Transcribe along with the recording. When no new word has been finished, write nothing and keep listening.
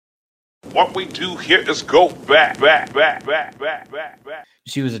What we do here is go back.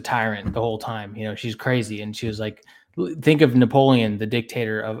 She was a tyrant the whole time. She's crazy. And she was like, think of Napoleon, the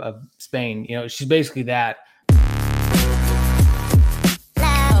dictator of Spain. She's basically that.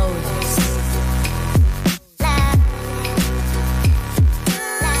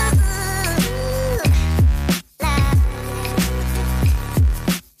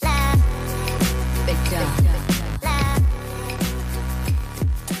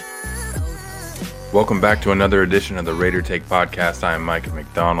 Welcome back to another edition of the Raider Take Podcast. I am Micah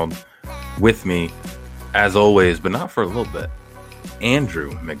McDonald. With me, as always, but not for a little bit,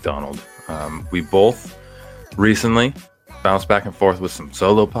 Andrew McDonald. We both recently bounced back and forth with some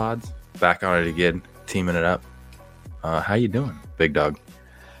solo pods. Back on it again, teaming it up. How you doing, big dog?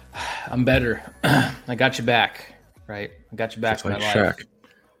 I'm better. I got you back, right? I got you back Just in like my Shaq. life.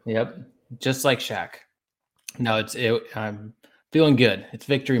 Yep, just like Shaq. No, I'm feeling good. It's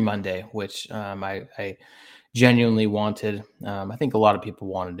Victory Monday, which I genuinely wanted. I think a lot of people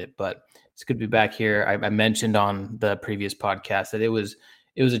wanted it, but it's good to be back here. I mentioned on the previous podcast that it was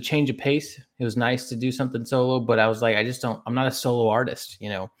a change of pace. It was nice to do something solo, but I was like, I'm not a solo artist.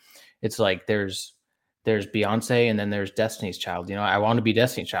 It's like there's Beyonce and then there's Destiny's Child. I want to be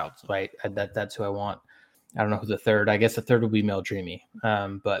Destiny's Child, right? That's who I want. I don't know who the third. I guess the third would be Mel Dreamy.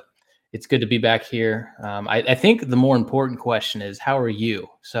 But it's good to be back here. I think the more important question is, how are you?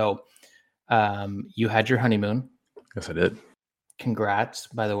 So you had your honeymoon. Yes, I did. Congrats,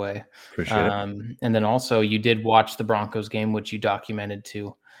 by the way. Appreciate it. And then also you did watch the Broncos game, which you documented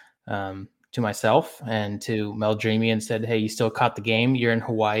to myself and to Mel Dreamy and said, hey, you still caught the game. You're in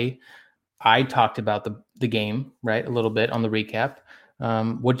Hawaii. I talked about the game, right, a little bit on the recap.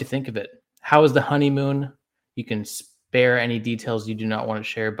 What'd you think of it? How was the honeymoon? You can spare any details you do not want to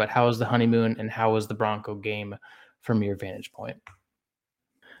share, but how was the honeymoon and how was the Bronco game from your vantage point?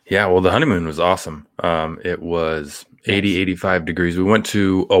 Yeah, well, the honeymoon was awesome. It was 80, 85 degrees. We went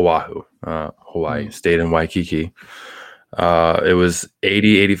to Oahu, Hawaii, stayed in Waikiki. It was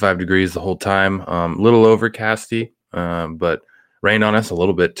 80, 85 degrees the whole time. A little overcasty, but rained on us a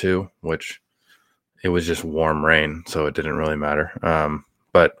little bit too, which it was just warm rain, so it didn't really matter.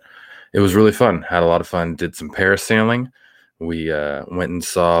 But it was really fun. Had a lot of fun. Did some parasailing. We went and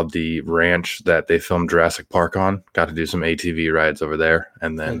saw the ranch that they filmed Jurassic Park on. Got to do some ATV rides over there.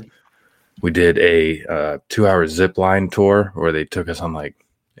 And then we did a 2-hour zip line tour where they took us on like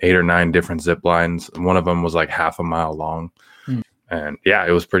 8 or 9 different zip lines. One of them was like half a mile long. And yeah,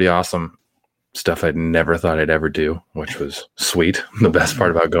 it was pretty awesome. Stuff I'd never thought I'd ever do, which was sweet. The best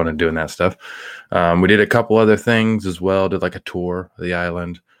part about going and doing that stuff. We did a couple other things as well. Did like a tour of the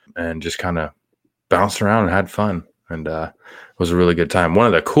island and just kind of bounced around and had fun. And it was a really good time. One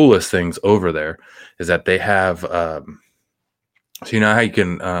of the coolest things over there is that they have, so you know how you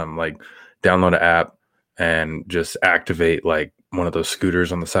can like download an app and just activate like one of those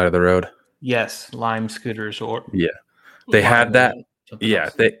scooters on the side of the road? Yes, Lime scooters or they had that. Yeah,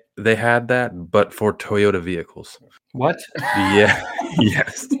 they had that, but for Toyota vehicles. What? Yeah.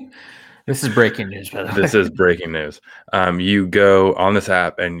 Yes. This is breaking news, by the way. This is breaking news. You go on this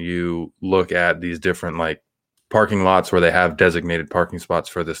app and you look at these different like parking lots where they have designated parking spots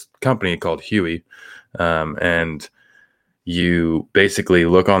for this company called Huey. And you basically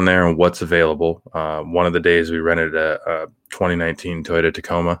look on there and what's available. One of the days we rented a 2019 Toyota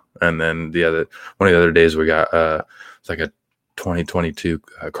Tacoma. And then one of the other days we got it's like a 2022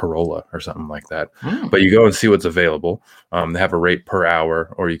 Corolla or something like that. But you go and see what's available. They have a rate per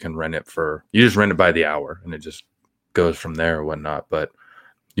hour, or you can rent it you just rent it by the hour and it just goes from there or whatnot. But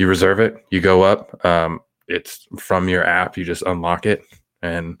you reserve it, you go up. It's from your app. You just unlock it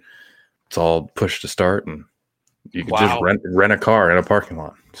and it's all push to start, and you can just rent a car in a parking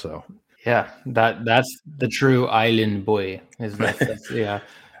lot. So yeah, that's the true island boy. Yeah.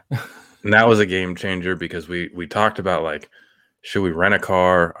 And that was a game changer because we talked about like, should we rent a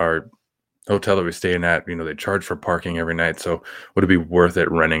car? Our hotel that we're staying at, they charge for parking every night. So would it be worth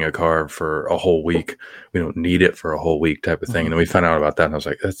it renting a car for a whole week? We don't need it for a whole week type of thing. And then we found out about that and I was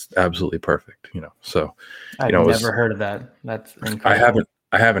like, that's absolutely perfect. So, I've never heard of that. That's incredible.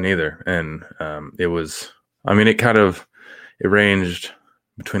 I haven't either. And it was, it ranged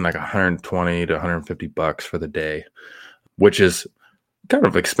between like 120 to 150 bucks for the day, which is kind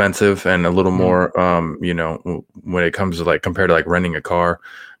of expensive and a little more, when it comes to like compared to like renting a car,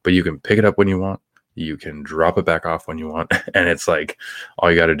 but you can pick it up when you want. You can drop it back off when you want. And it's like,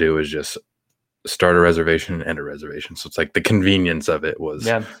 all you got to do is just start a reservation and end a reservation. So it's like the convenience of it was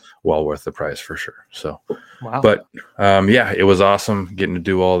well worth the price for sure. So, but it was awesome getting to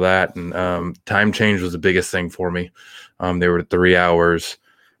do all that. And time change was the biggest thing for me. They were 3 hours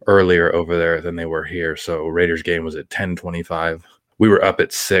earlier over there than they were here. So Raiders game was at 10:25. We were up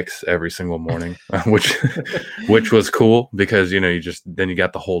at 6 every single morning, which was cool because, then you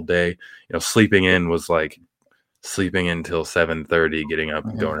got the whole day. Sleeping in was like sleeping until 7:30, getting up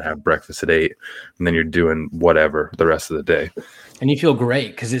and going to have breakfast at 8, and then you're doing whatever the rest of the day. And you feel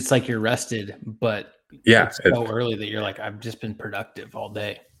great because it's like you're rested, but it's so early that you're like, I've just been productive all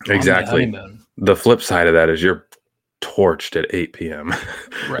day. Exactly. The flip side of that is you're torched at 8 p.m.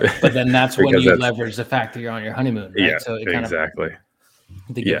 Right. But then that's when you leverage the fact that you're on your honeymoon. Right? Yeah, so it exactly.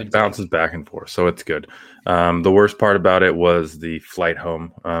 It bounces back and forth. So it's good. The worst part about it was the flight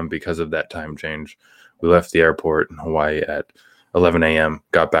home because of that time change. We left the airport in Hawaii at 11 a.m.,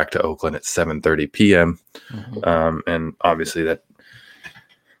 got back to Oakland at 7:30 p.m. And obviously that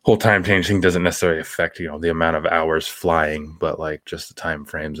whole time change thing doesn't necessarily affect, the amount of hours flying, but like just the time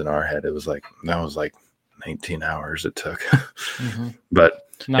frames in our head. It was like, that was like 19 hours it took. But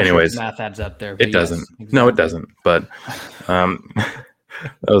anyways, sure math adds up there. It doesn't. Exactly. No, it doesn't. But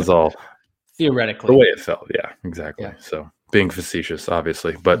that was all theoretically the way it felt. Yeah, exactly. Yeah. So being facetious,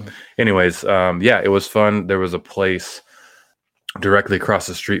 obviously. But anyways, it was fun. There was a place directly across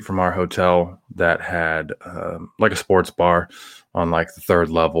the street from our hotel that had like a sports bar on like the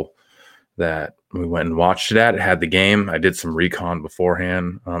 3rd level that we went and watched it at. It had the game. I did some recon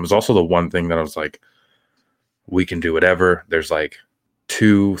beforehand. It was also the one thing that I was like, we can do whatever. There's like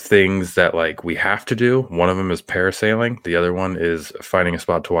 2 things that like we have to do. One of them is parasailing. The other one is finding a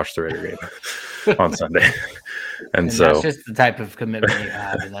spot to watch the Raider game on Sunday. And so that's just the type of commitment you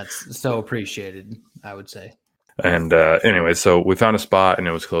have, and that's so appreciated, I would say. And anyway, so we found a spot and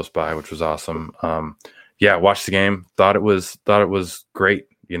it was close by, which was awesome. Watched the game. Thought it was great.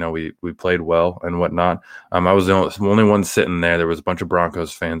 We played well and whatnot. I was the only one sitting there. There was a bunch of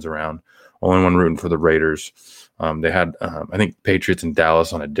Broncos fans around. Only one rooting for the Raiders. They had, I think, Patriots and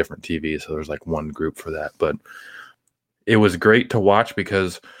Dallas on a different TV, so there's like one group for that. But it was great to watch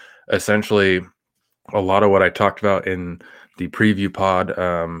because essentially a lot of what I talked about in the preview pod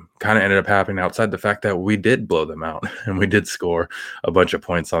kind of ended up happening outside the fact that we did blow them out and we did score a bunch of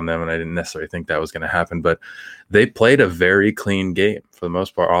points on them, and I didn't necessarily think that was going to happen. But they played a very clean game for the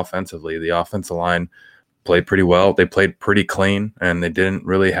most part offensively. The offensive line played pretty well. They played pretty clean, and they didn't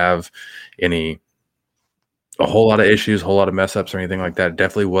really have a whole lot of issues, a whole lot of mess ups or anything like that. It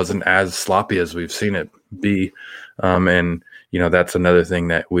definitely wasn't as sloppy as we've seen it be. And, that's another thing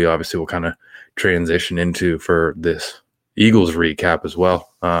that we obviously will kind of transition into for this Eagles recap as well.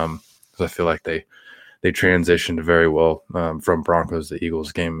 Because I feel like they transitioned very well from Broncos to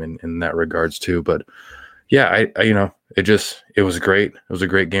Eagles game in that regards too. But yeah, it was great. It was a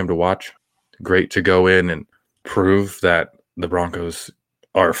great game to watch. Great to go in and prove that the Broncos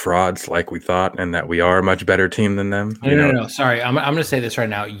are frauds like we thought and that we are a much better team than them. No. Sorry. I'm going to say this right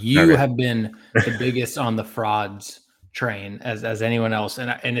now. You have been the biggest on the frauds train as anyone else.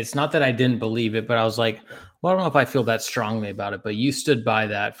 And it's not that I didn't believe it, but I was like, well, I don't know if I feel that strongly about it, but you stood by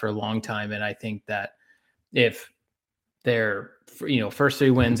that for a long time. And I think that if their, first 3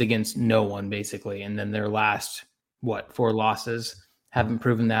 wins against no one basically, and then their last, 4 losses haven't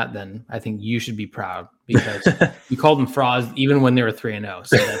proven that, then I think you should be proud because you called them frauds even when they were 3-0.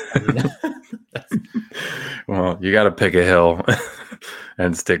 So that's well, you got to pick a hill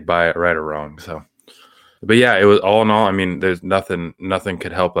and stick by it, right or wrong. So, but yeah, it was all in all. I mean, there's nothing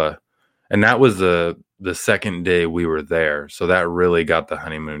could help and that was the second day we were there. So that really got the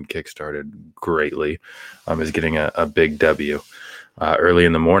honeymoon kickstarted greatly. Is getting a big W. Early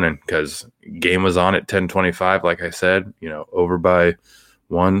in the morning because game was on at 10:25, like I said, over by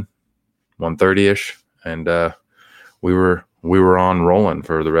 1:30ish, and we were on rolling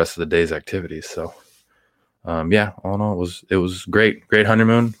for the rest of the day's activities. So all in all, it was great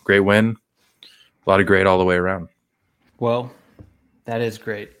honeymoon, great win, a lot of great all the way around. Well, that is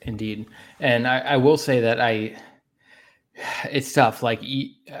great indeed, and I will say that it's tough. Like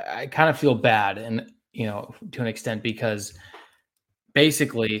I kind of feel bad, and to an extent because.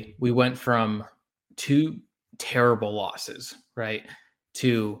 Basically, we went from 2 terrible losses, right,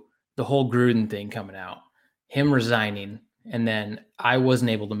 to the whole Gruden thing coming out, him resigning, and then I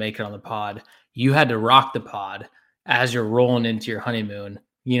wasn't able to make it on the pod. You had to rock the pod as you're rolling into your honeymoon.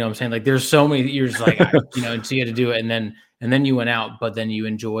 You know what I'm saying? Like there's so many, you're just like, so you had to do it. And then you went out, but then you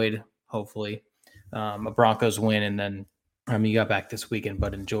enjoyed, hopefully, a Broncos win. And then you got back this weekend,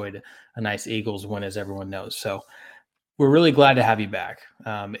 but enjoyed a nice Eagles win, as everyone knows. So, we're really glad to have you back.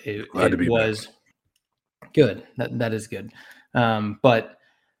 It was back. Good. That is good. But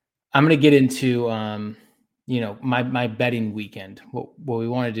I'm going to get into, my betting weekend. What we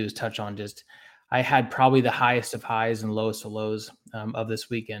want to do is touch on I had probably the highest of highs and lowest of lows of this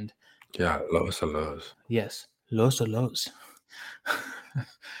weekend. Yeah, lowest of lows. Yes, lowest of lows.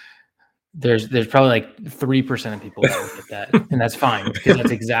 There's probably like 3% of people that will get that, and that's fine because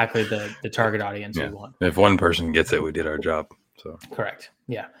that's exactly the target audience we want. If one person gets it, we did our job. So correct.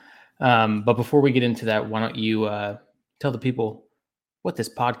 Yeah. But before we get into that, why don't you tell the people what this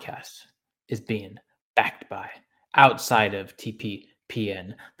podcast is being backed by outside of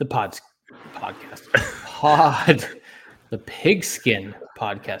TPPN, the podcast, the Pigskin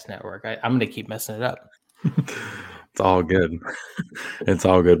Podcast Network. I'm going to keep messing it up. It's all good. It's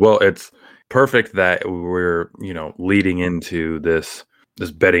all good. Well, it's perfect that we're, leading into this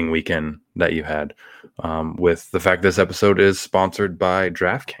betting weekend that you had with the fact this episode is sponsored by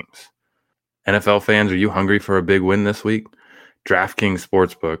DraftKings. NFL fans, are you hungry for a big win this week? DraftKings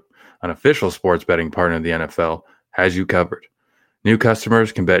Sportsbook, an official sports betting partner of the NFL, has you covered. New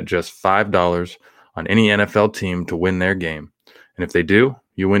customers can bet just $5 on any NFL team to win their game. And if they do,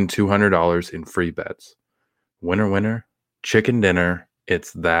 you win $200 in free bets. Winner, winner, chicken dinner.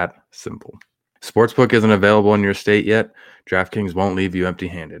 It's that simple. Sportsbook isn't available in your state yet. DraftKings won't leave you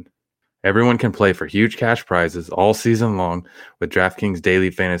empty-handed. Everyone can play for huge cash prizes all season long with DraftKings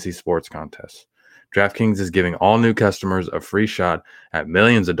daily fantasy sports contests. DraftKings is giving all new customers a free shot at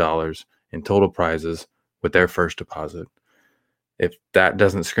millions of dollars in total prizes with their first deposit. If that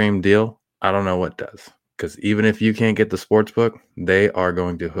doesn't scream deal, I don't know what does. Because even if you can't get the sportsbook, they are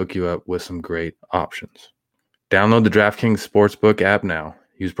going to hook you up with some great options. Download the DraftKings Sportsbook app now.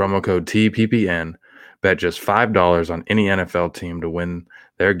 Use promo code TPPN. Bet just $5 on any NFL team to win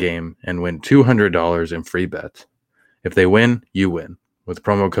their game and win $200 in free bets. If they win, you win. With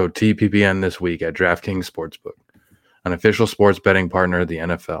promo code TPPN this week at DraftKings Sportsbook, an official sports betting partner of the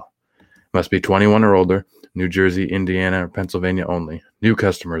NFL. Must be 21 or older. New Jersey, Indiana, or Pennsylvania only. New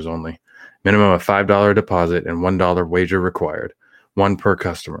customers only. Minimum of $5 deposit and $1 wager required. One per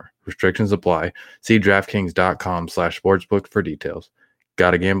customer. Restrictions apply. See DraftKings.com/sportsbook for details.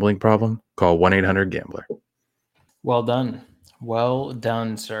 Got a gambling problem? Call 1-800-GAMBLER. Well done. Well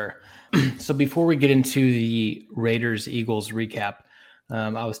done, sir. So before we get into the Raiders-Eagles recap,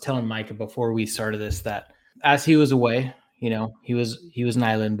 I was telling Micah before we started this that as he was away, he was an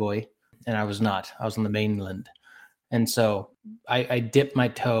island boy, and I was not. I was on the mainland. And so I dipped my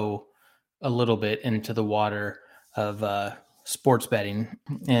toe a little bit into the water of sports betting.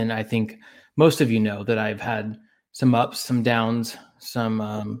 And I think most of you know that I've had some ups, some downs, some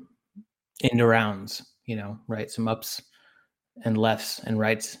end arounds, right? Some ups and lefts and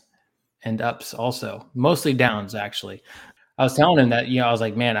rights and ups also. Mostly downs, actually. I was telling him that, I was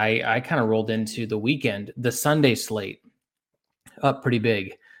like, man, I kind of rolled into the weekend, the Sunday slate up pretty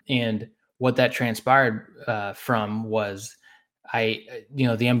big. And what that transpired from was the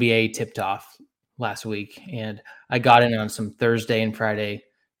NBA tipped off last week, and I got in on some Thursday and Friday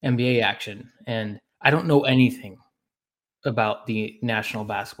NBA action. And I don't know anything about the National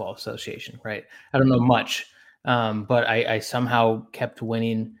Basketball Association, right? I don't know much, but I somehow kept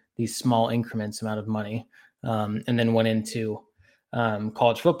winning these small increments amount of money, and then went into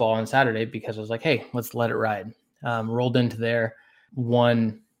college football on Saturday because I was like, hey, let's let it ride. Rolled into there,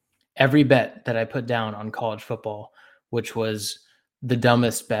 won every bet that I put down on college football, which was the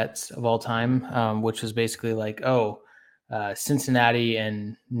dumbest bets of all time, which was basically like, Cincinnati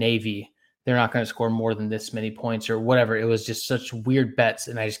and Navy, they're not going to score more than this many points or whatever. It was just such weird bets,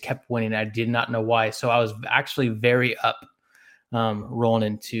 and I just kept winning. I did not know why. So I was actually very up rolling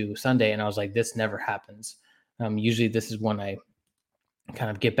into Sunday, and I was like, this never happens. Usually this is when I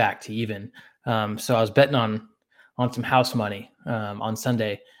kind of get back to even. So I was betting on some house money on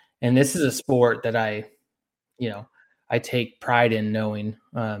Sunday. And this is a sport that I take pride in knowing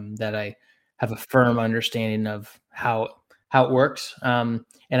that I have a firm understanding of how it works. And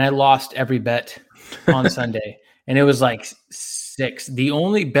I lost every bet on Sunday, and it was like 6. The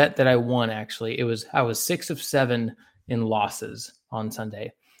only bet that I won, actually, I was 6 of 7 in losses on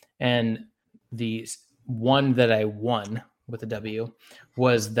Sunday. And the one that I won with a W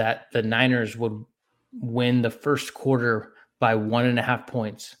was that the Niners would win the first quarter by 1.5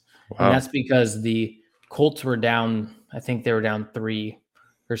 points. Wow. And that's because the Colts were down, I think they were down 3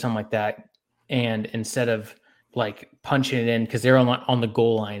 or something like that. And instead of like punching it in, because they're on the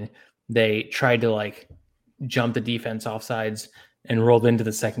goal line, they tried to like jump the defense off sides and rolled into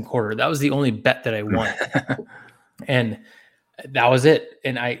the second quarter. That was the only bet that I won. And that was it.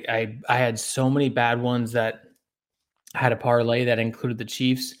 And I had so many bad ones that I had a parlay that included the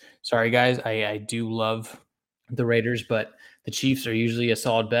Chiefs. Sorry, guys. I do love the Raiders, but the Chiefs are usually a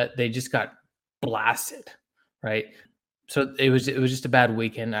solid bet. They just got blasted, right? So it was just a bad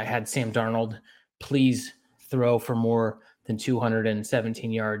weekend. I had Sam Darnold please throw for more than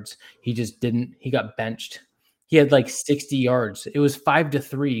 217 yards. He just didn't. He got benched. He had like 60 yards. It was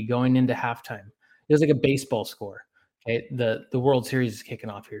 5-3 going into halftime. It was like a baseball score. Okay, the World Series is kicking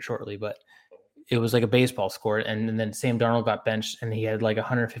off here shortly, but it was like a baseball score. And then Sam Darnold got benched, and he had like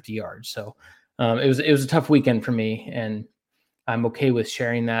 150 yards. So it was a tough weekend for me, and I'm okay with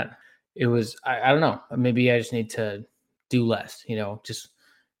sharing that. It was I don't know. Maybe I just need to do less.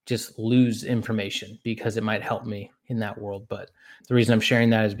 Just lose information because it might help me in that world. But the reason I'm sharing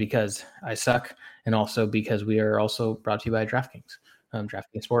that is because I suck, and also because we are also brought to you by DraftKings.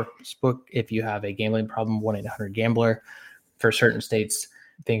 DraftKings Sportsbook. If you have a gambling problem, 1-800-GAMBLER. For certain states,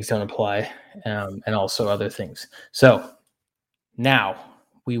 things don't apply, and also other things. So now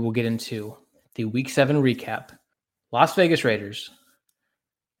we will get into the Week 7 recap. Las Vegas Raiders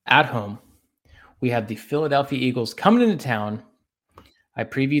at home. We have the Philadelphia Eagles coming into town. I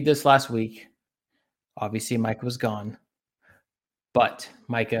previewed this last week. Obviously, Micah was gone. But,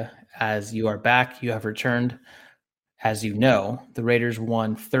 Micah, as you are back, you have returned. As you know, the Raiders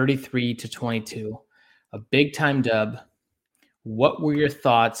won 33-22, a big-time dub. What were your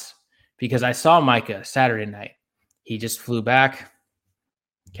thoughts? Because I saw Micah Saturday night. He just flew back.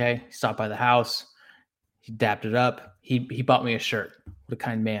 Okay, stopped by the house. He dapped it up. He bought me a shirt. What a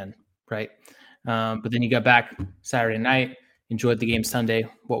kind man, right? But then you got back Saturday night, enjoyed the game Sunday.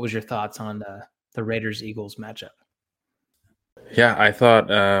 What was your thoughts on the Raiders-Eagles matchup? Yeah, I thought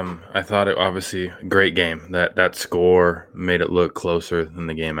it obviously a great game. That score made it look closer than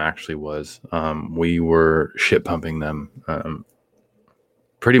the game actually was. We were shit pumping them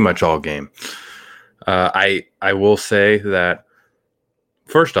pretty much all game. I will say that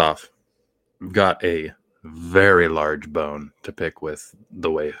first off, we've got a very large bone to pick with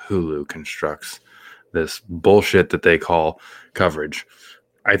the way Hulu constructs this bullshit that they call coverage.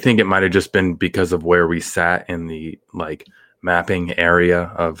 I think it might have just been because of where we sat in the mapping area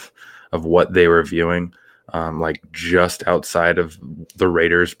of what they were viewing, just outside of the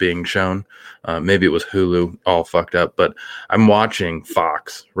Raiders being shown. Maybe it was Hulu all fucked up, but I'm watching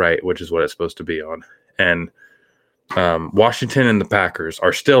Fox, right, which is what it's supposed to be on. And Washington and the Packers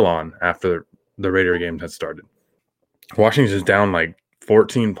are still on after the Raider game had started. Washington's down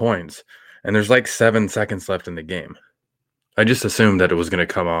 14 points, and there's 7 seconds left in the game. I just assumed that it was going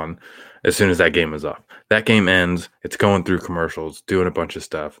to come on as soon as that game was off. That game ends. It's going through commercials, doing a bunch of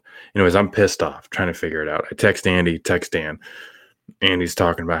stuff. Anyways, I'm pissed off trying to figure it out. I text Andy, text Dan. Andy's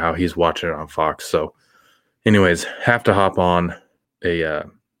talking about how he's watching it on Fox. So anyways, have to hop on a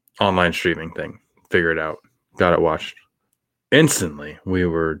online streaming thing, figure it out. Got it watched. Instantly, we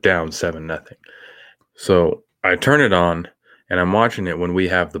were down 7-0. So I turn it on, and I'm watching it when we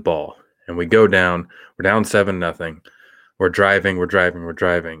have the ball. And we go down. We're down 7-0. We're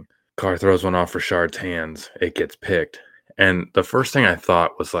driving. Carr throws one off Rashard's hands. It gets picked. And the first thing I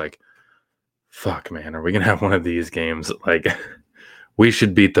thought was fuck, man, are we going to have one of these games? We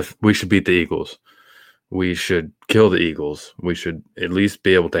should beat the Eagles. We should kill the Eagles. We should at least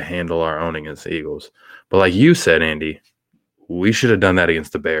be able to handle our own against the Eagles. But like you said, Andy, we should have done that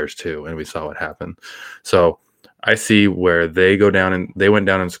against the Bears too, and we saw what happened. So I see where they went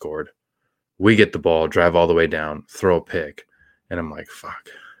down and scored. We get the ball, drive all the way down, throw a pick, and I'm like, fuck,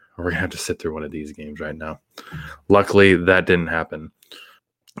 we're going to have to sit through one of these games right now. Luckily, that didn't happen.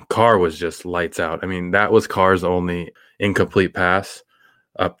 Carr was just lights out. I mean, that was Carr's only incomplete pass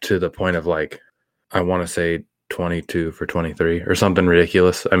up to the point of I want to say 22 for 23 or something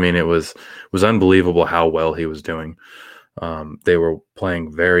ridiculous. I mean, it was unbelievable how well he was doing. They were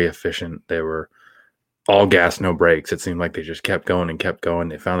playing very efficient. They were all gas, no brakes. It seemed like they just kept going and kept going.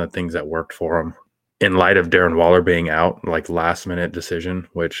 They found the things that worked for them. In light of Darren Waller being out, last minute decision,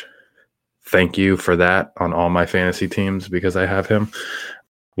 which thank you for that on all my fantasy teams because I have him.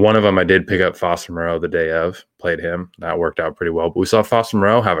 One of them I did pick up Foster Moreau the day of, played him. That worked out pretty well. But we saw Foster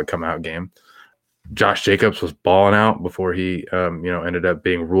Moreau have a come out game. Josh Jacobs was balling out before he ended up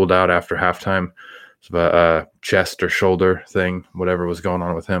being ruled out after halftime. It's a chest or shoulder thing, whatever was going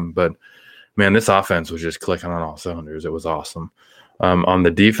on with him. But man, this offense was just clicking on all cylinders. It was awesome. On the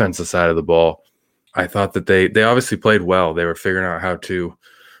defensive side of the ball, I thought that they obviously played well. They were figuring out how to,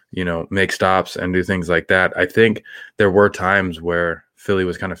 make stops and do things like that. I think there were times where Philly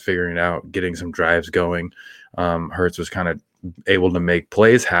was kind of figuring it out, getting some drives going. Hurts was kind of able to make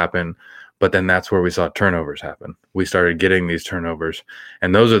plays happen, but then that's where we saw turnovers happen. We started getting these turnovers,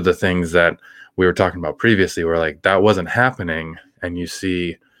 and those are the things that we were talking about previously where that wasn't happening, and you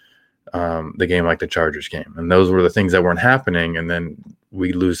see the game like the Chargers game. And those were the things that weren't happening. And then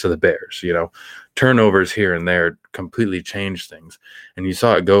we lose to the Bears. Turnovers here and there completely change things. And you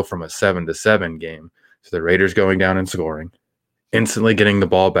saw it go from a 7-7 game to the Raiders going down and scoring, instantly getting the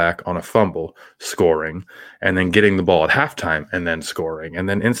ball back on a fumble, scoring, and then getting the ball at halftime and then scoring. And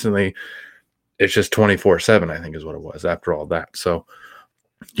then instantly it's just 24-7, I think is what it was after all that. So,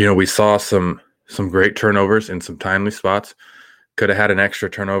 we saw some great turnovers in some timely spots. Could have had an extra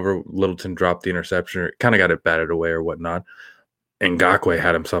turnover. Littleton dropped the interception. Kind of got it batted away or whatnot. And Ngakoue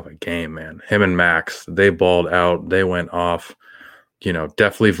had himself a game, man. Him and Max, they balled out. They went off.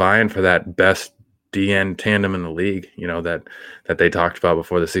 Definitely vying for that best DN tandem in the league, that they talked about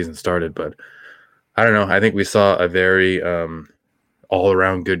before the season started. But I don't know. I think we saw a very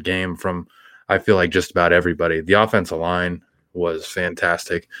all-around good game from, I feel like, just about everybody. The offensive line was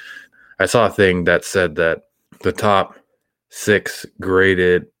fantastic. I saw a thing that said that the top 6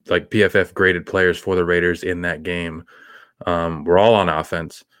 graded, like PFF graded players for the Raiders in that game were all on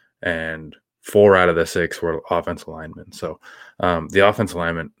offense, and 4 out of the 6 were offensive linemen. So the offensive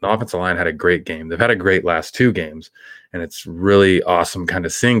line had a great game. They've had a great last 2 games, and it's really awesome kind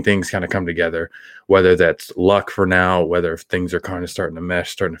of seeing things kind of come together, whether that's luck for now, whether things are kind of starting to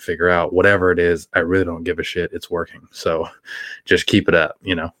mesh, starting to figure out, whatever it is, I really don't give a shit. It's working. So just keep it up,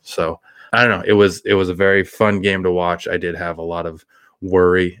 So I don't know. It was a very fun game to watch. I did have a lot of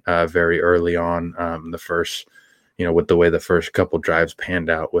worry very early on the first, with the way the first couple drives panned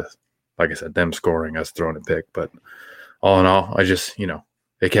out with, like I said, them scoring, us throwing a pick. But all in all, I just,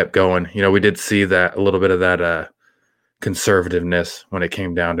 it kept going. We did see that a little bit of that conservativeness when it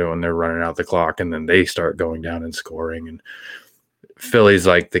came down to when they're running out the clock and then they start going down and scoring. And Philly's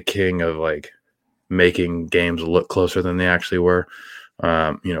like the king of like making games look closer than they actually were.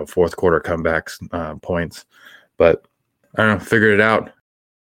 Fourth quarter comebacks, points. But I don't know, figured it out.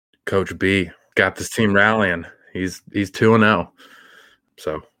 Coach B got this team rallying. He's 2-0.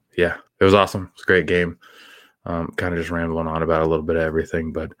 So yeah, it was awesome. It's a great game. Kind of just rambling on about a little bit of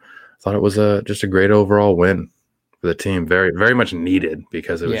everything, but I thought it was just a great overall win for the team. Very, very much needed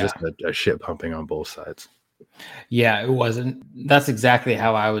because it was just a shit pumping on both sides. Yeah, it wasn't. That's exactly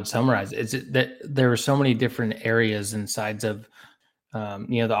how I would summarize it. It's that there were so many different areas and sides of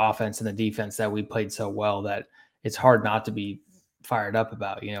the offense and the defense that we played so well that it's hard not to be fired up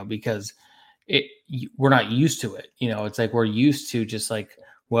about, because we're not used to it. It's like we're used to just like,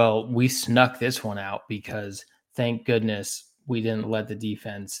 well, we snuck this one out because thank goodness we didn't let the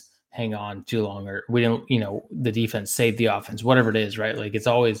defense hang on too long, or we didn't, the defense saved the offense, whatever it is, right? Like it's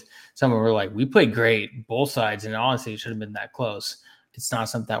always something we're like, we played great, both sides, and honestly, it should have been that close. It's not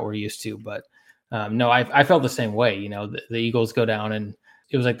something that we're used to, but no, I felt the same way. The Eagles go down, and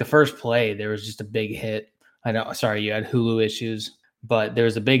it was like the first play, there was just a big hit. I know, sorry, you had Hulu issues, but there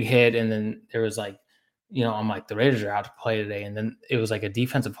was a big hit, and then there was like, I'm like, the Raiders are out to play today. And then it was like a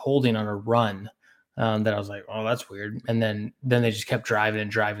defensive holding on a run that I was like, oh, that's weird. And then they just kept driving,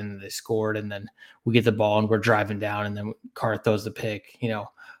 and they scored. And then we get the ball and we're driving down, and then Carr throws the pick,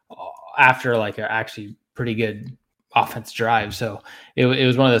 after like an actually pretty good offense drive. So it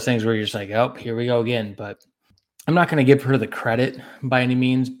was one of those things where you're just like, oh, here we go again. But I'm not going to give her the credit by any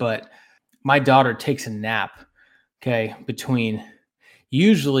means, but my daughter takes a nap, between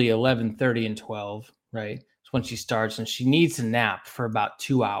usually 11:30 and 12, right? It's when she starts, and she needs a nap for about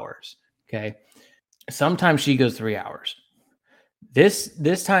 2 hours, Sometimes she goes 3 hours.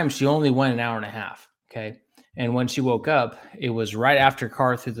 This time she only went an hour and a half, And when she woke up, it was right after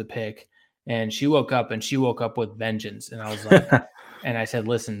Carr threw the pick, and she woke up with vengeance. And I was like, and I said,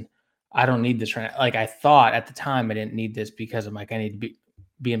 listen, I don't need this right now. Like I thought at the time I didn't need this because I'm like, I need to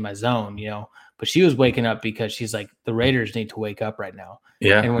be in my zone, but she was waking up because she's like, the Raiders need to wake up right now.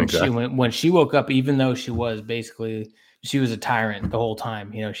 Yeah. And exactly. when she woke up, even though she was a tyrant the whole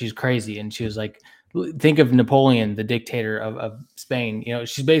time, she's crazy. And she was like, think of Napoleon, the dictator of Spain,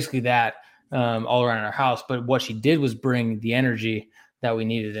 she's basically that all around our house. But what she did was bring the energy that we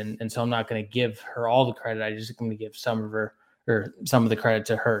needed. And so I'm not going to give her all the credit. I just going to give some of the credit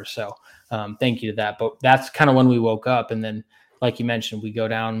to her. So thank you to that. But that's kind of when we woke up. And then, like you mentioned, we go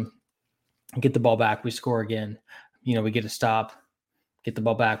down, get the ball back, we score again. We get a stop, get the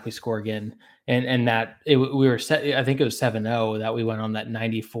ball back, we score again. And that we were set, I think it was 7-0 that we went on that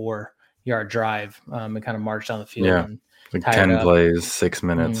 94-yard drive and kind of marched on the field. Yeah, and like 10 plays, 6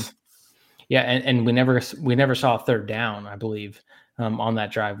 minutes. Mm-hmm. Yeah, and we never saw a third down, I believe, on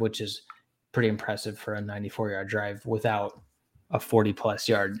that drive, which is pretty impressive for a 94-yard drive without a 40-plus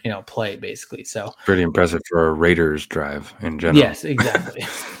yard, play, basically. So pretty impressive for a Raiders drive in general. Yes, exactly.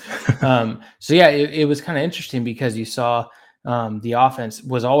 So yeah, it was kind of interesting because you saw the offense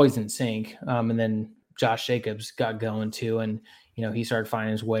was always in sync, and then Josh Jacobs got going too. And, he started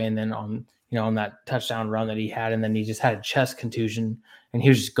finding his way. And then on that touchdown run that he had, and then he just had a chest contusion and he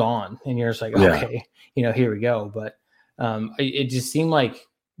was just gone. And you're just like, okay, here we go. But it just seemed like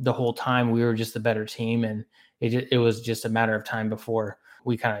the whole time we were just the better team. And it was just a matter of time before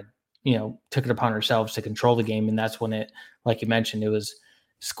we kind of, took it upon ourselves to control the game. And that's when it, like you mentioned, it was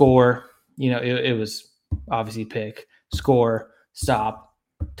score, it was obviously pick, score, stop,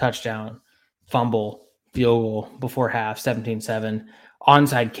 touchdown, fumble, field goal before half, 17-7,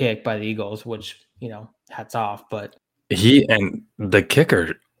 onside kick by the Eagles, which, hats off. But and the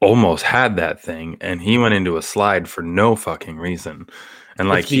kicker almost had that thing, and he went into a slide for no fucking reason. And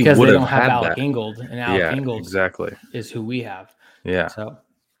like, it's because he they would don't have had Alec that. Ingold, and Alec Ingold exactly is who we have. Yeah. So,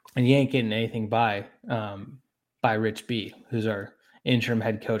 and you ain't getting anything by Rich B, who's our interim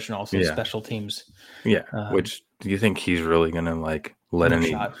head coach and also special teams. Yeah. Which do you think he's really gonna like let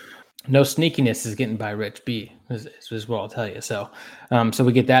any shot? No sneakiness is getting by Rich B, is what I'll tell you. So, so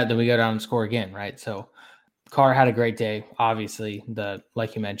we get that, then we go down and score again, right? So, Carr had a great day. Obviously,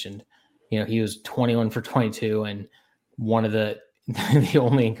 like you mentioned, he was 21 for 22, and one of the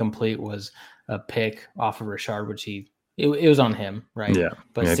only incomplete was a pick off of Richard, which it was on him, right? Yeah,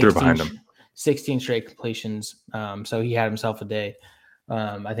 but he threw behind him. 16 straight completions. So he had himself a day.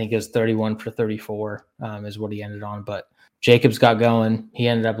 I think it was 31 for 34 is what he ended on. But Jacobs got going. He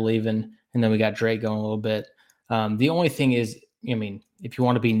ended up leaving, and then we got Drake going a little bit. The only thing is, if you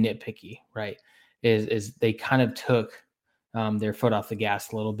want to be nitpicky, right, is they kind of took their foot off the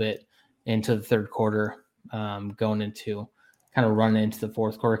gas a little bit into the third quarter, going into kind of running into the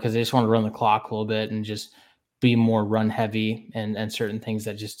fourth quarter, because they just want to run the clock a little bit and just be more run heavy and certain things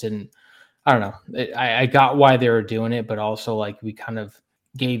that just didn't. I don't know. I got why they were doing it, but also like we kind of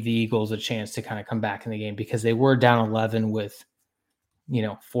gave the Eagles a chance to kind of come back in the game because they were down 11 with,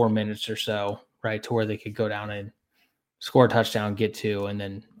 4 minutes or so, right, to where they could go down and score a touchdown, get two, and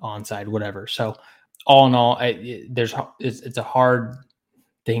then onside, whatever. So all in all, it's a hard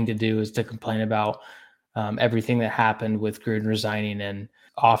thing to do, is to complain about everything that happened with Gruden resigning and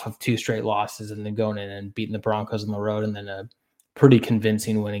off of 2 straight losses and then going in and beating the Broncos on the road and then a pretty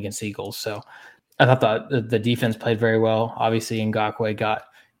convincing win against the Eagles. So I thought the defense played very well. Obviously, Ngakoue got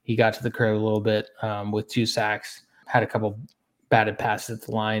to the crib a little bit with 2 sacks, had a couple batted passes at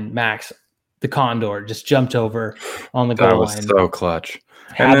the line. Max, the Condor, just jumped over on the goal line. That was so clutch.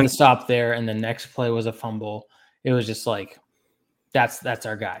 Had to stop there, and the next play was a fumble. It was just like, that's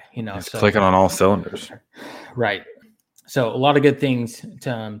our guy, He's clicking on all cylinders. Right. So a lot of good things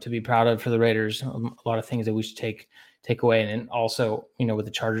to be proud of for the Raiders. A lot of things that we should take away. And also, with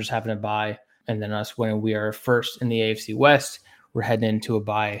the Chargers having a bye and then us winning, we are first in the AFC West. We're heading into a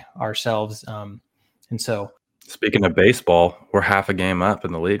bye ourselves. And so, speaking of baseball, we're half a game up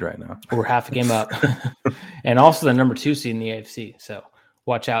in the lead right now. We're half a game up, and also the number 2 seed in the AFC. So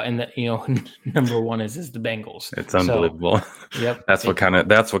watch out. And number 1 is the Bengals. It's unbelievable. So, yep. That's what kind of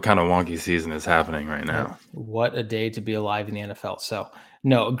wonky season is happening right now. What a day to be alive in the NFL. So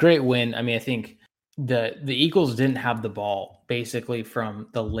no, a great win. I mean, I think the Eagles didn't have the ball basically from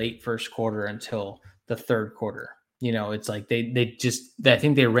the late first quarter until the third quarter. It's like I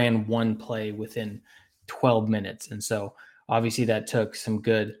think they ran one play within 12 minutes. And so obviously that took some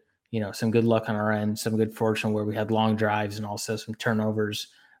good luck on our end, some good fortune where we had long drives and also some turnovers.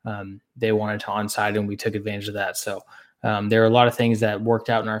 They wanted to onside and we took advantage of that. So there are a lot of things that worked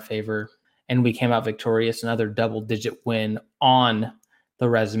out in our favor and we came out victorious. Another double-digit win on the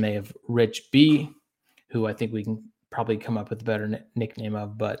resume of Rich B, who I think we can probably come up with a better nickname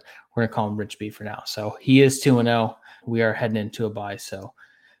of, but we're going to call him Rich B for now. So he is 2-0. We are heading into a bye. So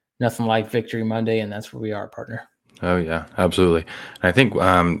nothing like Victory Monday, and that's where we are, partner. Oh, yeah, absolutely. And I think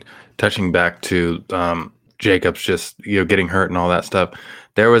touching back to Jacobs just getting hurt and all that stuff,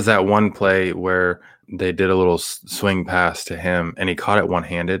 there was that one play where they did a little swing pass to him, and he caught it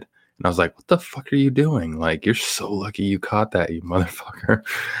one-handed. And I was like, what the fuck are you doing? Like, you're so lucky you caught that, you motherfucker.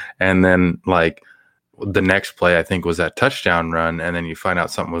 And then, like, the next play, I think, was that touchdown run, and then you find out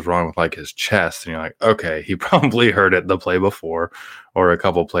something was wrong with, like, his chest, and you're like, okay, he probably heard it the play before or a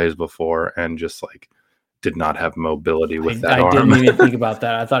couple plays before and just, like, did not have mobility with that arm. I didn't even think about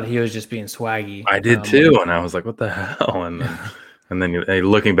that. I thought he was just being swaggy. I did too, and I was like, what the hell? And then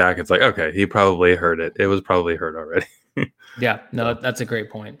looking back, it's like, okay, he probably heard it. It was probably heard already. Yeah, no, that's a great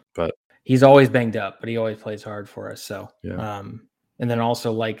point. But he's always banged up, but he always plays hard for us. So, yeah. And then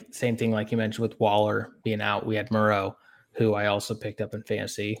also, like, same thing like you mentioned with Waller being out, we had Moreau, who I also picked up in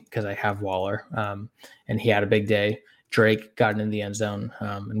fantasy because I have Waller, and he had a big day. Drake got in the end zone,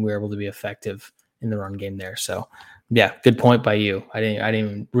 and we were able to be effective in the run game there. So Yeah, good point by you.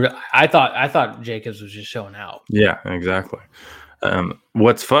 I thought Jacobs was just showing out. Yeah, exactly.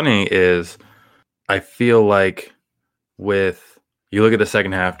 What's funny is I feel like you look at the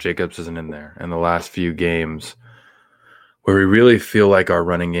second half, Jacobs isn't in there, and the last few games where we really feel like our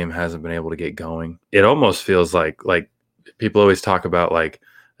running game hasn't been able to get going. It almost feels like people always talk about like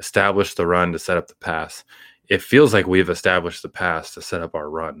establish the run to set up the pass. It feels like we've established the pass to set up our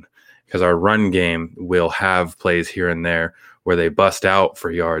run, because our run game will have plays here and there where they bust out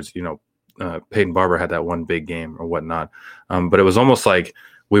for yards. Peyton Barber had that one big game or whatnot. But it was almost like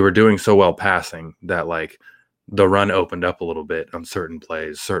we were doing so well passing that like the run opened up a little bit on certain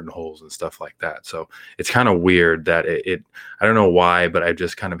plays, certain holes and stuff like that. So it's kind of weird that I don't know why, but I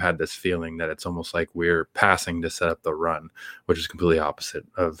just kind of had this feeling that it's almost like we're passing to set up the run, which is completely opposite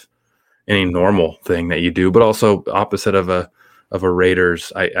of any normal thing that you do, but also opposite of a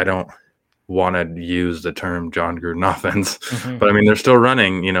Raiders. I don't want to use the term John Gruden offense, but I mean, they're still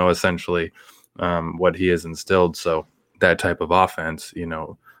running, essentially what he has instilled. So that type of offense,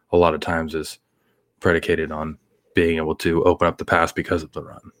 a lot of times is predicated on being able to open up the pass because of the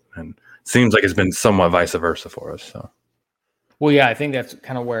run. And it seems like it's been somewhat vice versa for us. So, well, yeah, I think that's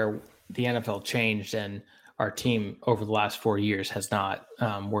kind of where the NFL changed, and our team over the last 4 years has not,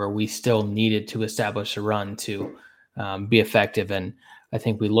 where we still needed to establish a run to be effective. And I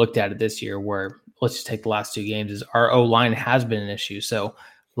think we looked at it this year where, let's just take the last 2 games, is our O-line has been an issue. So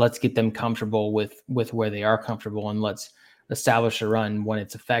let's get them comfortable with where they are comfortable, and let's establish a run when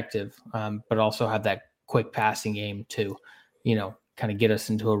it's effective, but also have that quick passing game to, kind of get us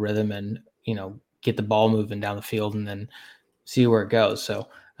into a rhythm and, get the ball moving down the field and then see where it goes. So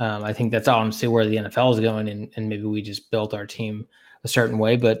I think that's honestly where the NFL is going, and maybe we just built our team a certain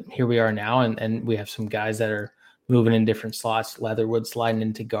way, but here we are now, and we have some guys that are moving in different slots, Leatherwood sliding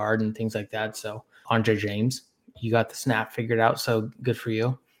into guard and things like that. So Andre James, you got the snap figured out, so good for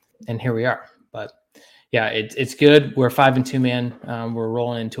you. And here we are. But yeah, it's good. We're 5-2, man. We're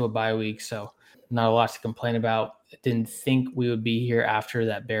rolling into a bye week, so not a lot to complain about. Didn't think we would be here after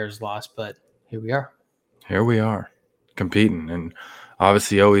that Bears loss, but here we are. Here we are, competing. And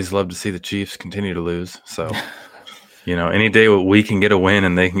obviously always love to see the Chiefs continue to lose. So, any day we can get a win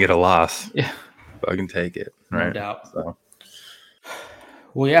and they can get a loss, I can take it, right? No doubt. So.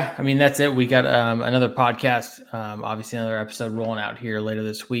 Well, yeah, I mean, that's it. We got another podcast, obviously another episode rolling out here later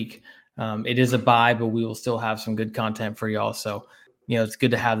this week. It is a bye, but we will still have some good content for y'all. So, it's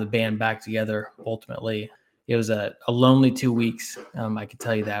good to have the band back together. Ultimately, it was a lonely 2 weeks. I can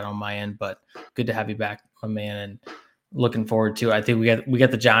tell you that on my end, but good to have you back, my man, and looking forward to it. I think we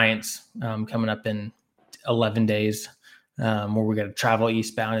got the Giants coming up in 11 days, where we got to travel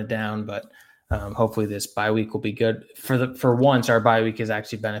eastbound and down, but hopefully this bye week will be good. For once, our bye week is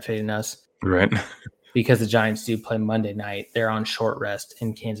actually benefiting us, right? Because the Giants do play Monday night. They're on short rest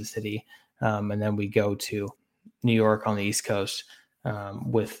in Kansas City, and then we go to New York on the East Coast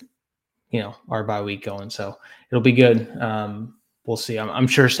with our bye week going. So it'll be good. We'll see. I'm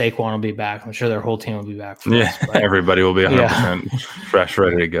sure Saquon will be back. I'm sure their whole team will be back. Everybody will be 100% fresh,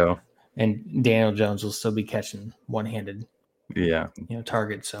 ready to go. And Daniel Jones will still be catching one-handed,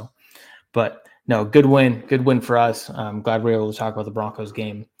 targets. So, but no, good win for us. I'm glad we were able to talk about the Broncos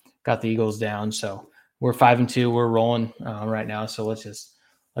game. Got the Eagles down, so we're 5-2. We're rolling right now. So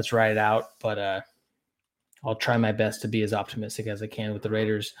let's ride it out. But I'll try my best to be as optimistic as I can with the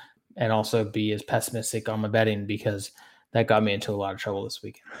Raiders, and also be as pessimistic on my betting, because that got me into a lot of trouble this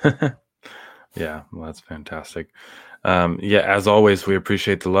weekend. Yeah, well, that's fantastic. As always, we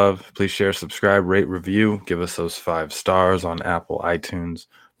appreciate the love. Please share, subscribe, rate, review. Give us those 5 stars on Apple, iTunes,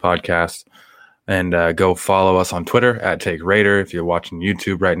 podcast. And go follow us on Twitter at Take Raider. If you're watching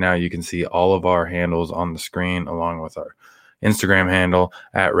YouTube right now, you can see all of our handles on the screen, along with our Instagram handle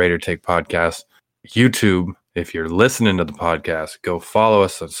at Raider Take Podcast. YouTube, if you're listening to the podcast, go follow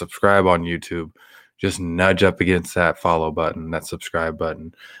us and subscribe on YouTube. Just nudge up against that follow button, that subscribe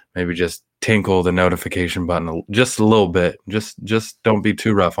button. Maybe just tinkle the notification button just a little bit. Just don't be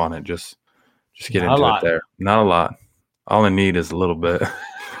too rough on it. Just get into it there. Not a lot. All I need is a little bit.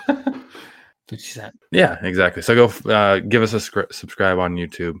 Yeah, exactly. So go give us a subscribe on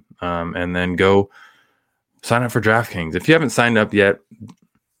YouTube, and then go sign up for DraftKings. If you haven't signed up yet,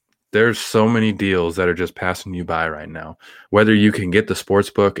 there's so many deals that are just passing you by right now. Whether you can get the sports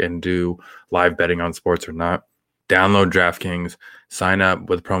book and do live betting on sports or not, download DraftKings, sign up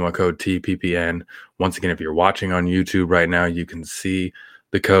with promo code TPPN. Once again, if you're watching on YouTube right now, you can see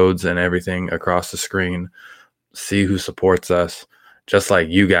the codes and everything across the screen, see who supports us. Just like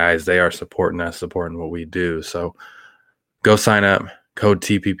you guys, they are supporting us, supporting what we do. So go sign up, code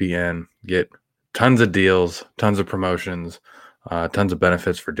TPPN, get tons of deals, tons of promotions, tons of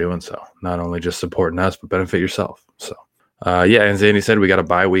benefits for doing so. Not only just supporting us, but benefit yourself. So, yeah, as Andy said, we got a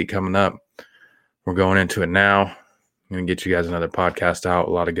bye week coming up. We're going into it now. I'm going to get you guys another podcast out,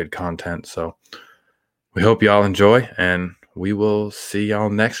 a lot of good content. So we hope y'all enjoy, and we will see y'all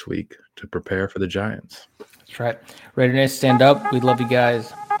next week to prepare for the Giants. That's right. Raiders, stand up. We love you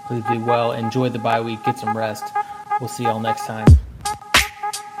guys. Please be well. Enjoy the bye week. Get some rest. We'll see y'all next time.